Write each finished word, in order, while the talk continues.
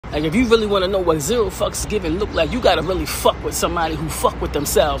Like, if you really want to know what zero fucks given look like, you gotta really fuck with somebody who fuck with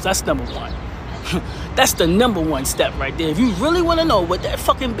themselves. That's number one. That's the number one step right there. If you really want to know what that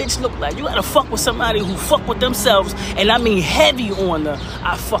fucking bitch look like, you gotta fuck with somebody who fuck with themselves, and I mean heavy on the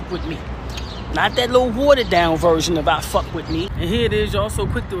I fuck with me. Not that little watered down version of I fuck with me. And here it is, y'all so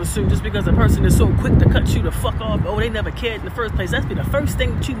quick to assume just because a person is so quick to cut you the fuck off, oh, they never cared in the first place. That's be the first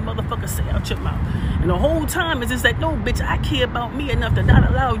thing that you motherfuckers say out your mouth. And the whole time is just that, no, bitch, I care about me enough to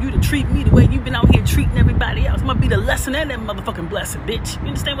not allow you to treat me the way you've been out here treating everybody else. It might be the lesson and that motherfucking blessing, bitch. You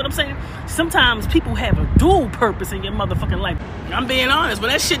understand what I'm saying? Sometimes people have a dual purpose in your motherfucking life. I'm being honest,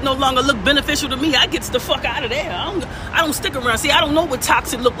 when that shit no longer look beneficial to me, I gets the fuck out of there. I don't stick around. See, I don't know what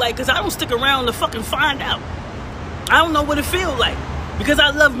toxic look like because I don't stick around to fucking find out. I don't know what it feel like because I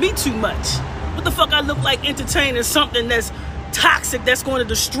love me too much. What the fuck I look like entertaining something that's toxic, that's going to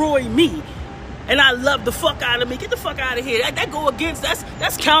destroy me, and I love the fuck out of me? Get the fuck out of here. That go against, that's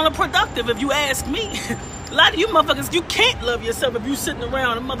counterproductive if you ask me. A lot of you motherfuckers, you can't love yourself if you sitting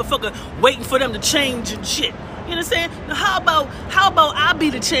around a motherfucker waiting for them to change and shit. You understand? Now how about I be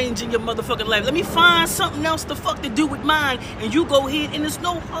the change in your motherfucking life? Let me find something else to fuck to do with mine, and you go ahead, and there's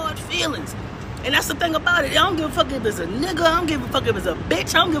no hard feelings. And that's the thing about it. I don't give a fuck if it's a nigga. I don't give a fuck if it's a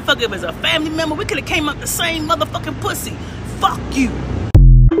bitch. I don't give a fuck if it's a family member. We could have came up the same motherfucking pussy. Fuck you.